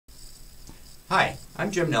Hi,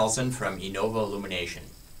 I'm Jim Nelson from Enova Illumination.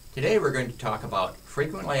 Today we're going to talk about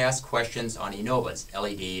frequently asked questions on Enova's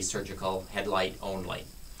LED surgical headlight only.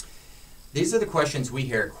 These are the questions we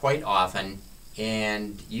hear quite often,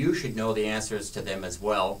 and you should know the answers to them as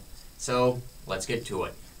well. So let's get to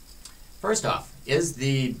it. First off, is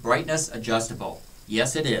the brightness adjustable?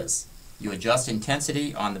 Yes, it is. You adjust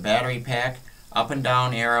intensity on the battery pack, up and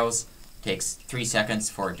down arrows. Takes 3 seconds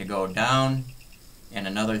for it to go down, and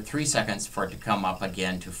another 3 seconds for it to come up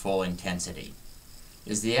again to full intensity.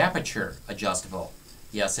 Is the aperture adjustable?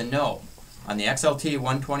 Yes and no. On the XLT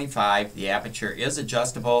 125, the aperture is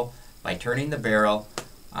adjustable by turning the barrel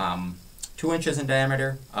 2 inches in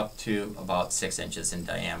diameter up to about 6 inches in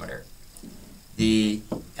diameter. The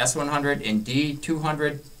S100 and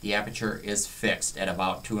D200, the aperture is fixed at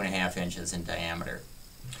about 2.5 inches in diameter.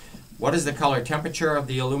 What is the color temperature of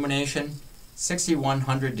the illumination?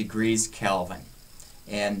 6100 degrees Kelvin.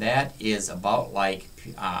 And that is about like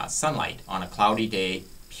sunlight on a cloudy day,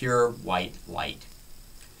 pure white light.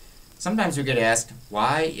 Sometimes we get asked,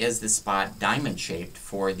 why is the spot diamond shaped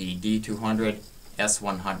for the D200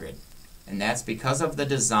 S100? And that's because of the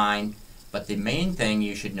design, but the main thing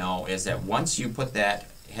you should know is that once you put that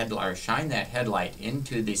headlight, or shine that headlight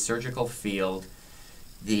into the surgical field,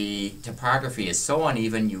 the topography is so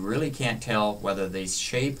uneven you really can't tell whether the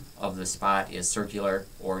shape of the spot is circular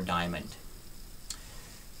or diamond.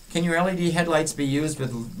 Can your LED headlights be used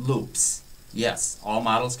with loops? Yes, all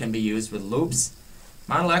models can be used with loops.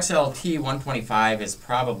 Model XLT 125 is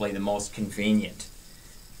probably the most convenient.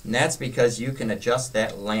 And that's because you can adjust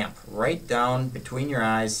that lamp right down between your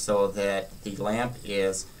eyes so that the lamp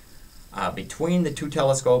is between the two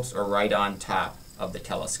telescopes or right on top of the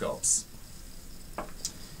telescopes.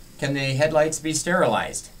 Can the headlights be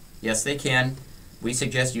sterilized? Yes, they can. We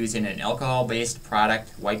suggest using an alcohol-based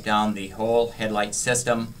product, wipe down the whole headlight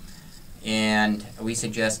system, and we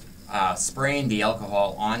suggest spraying the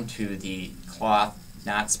alcohol onto the cloth,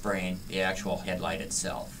 not spraying the actual headlight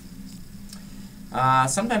itself.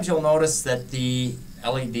 Sometimes you'll notice that the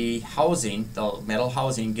LED housing, the metal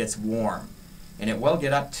housing, gets warm, and it will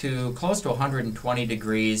get up to close to 120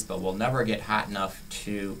 degrees, but will never get hot enough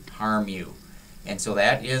to harm you. And so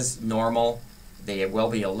that is normal. They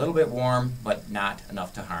will be a little bit warm, but not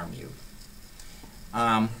enough to harm you.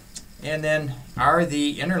 And then, are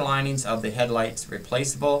the inner linings of the headlights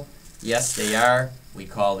replaceable? Yes, they are. We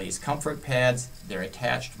call these comfort pads. They're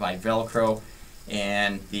attached by Velcro,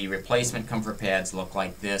 and the replacement comfort pads look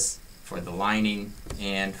like this for the lining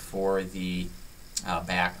and for the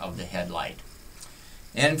back of the headlight.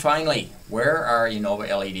 And finally, where are Enova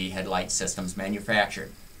LED headlight systems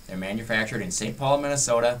manufactured? They're manufactured in St. Paul,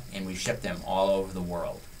 Minnesota, and we ship them all over the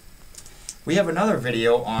world. We have another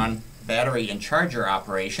video on battery and charger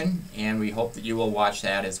operation, and we hope that you will watch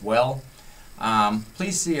that as well.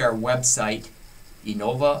 Please see our website,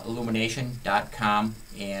 enovaillumination.com,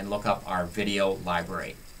 and look up our video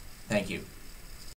library. Thank you.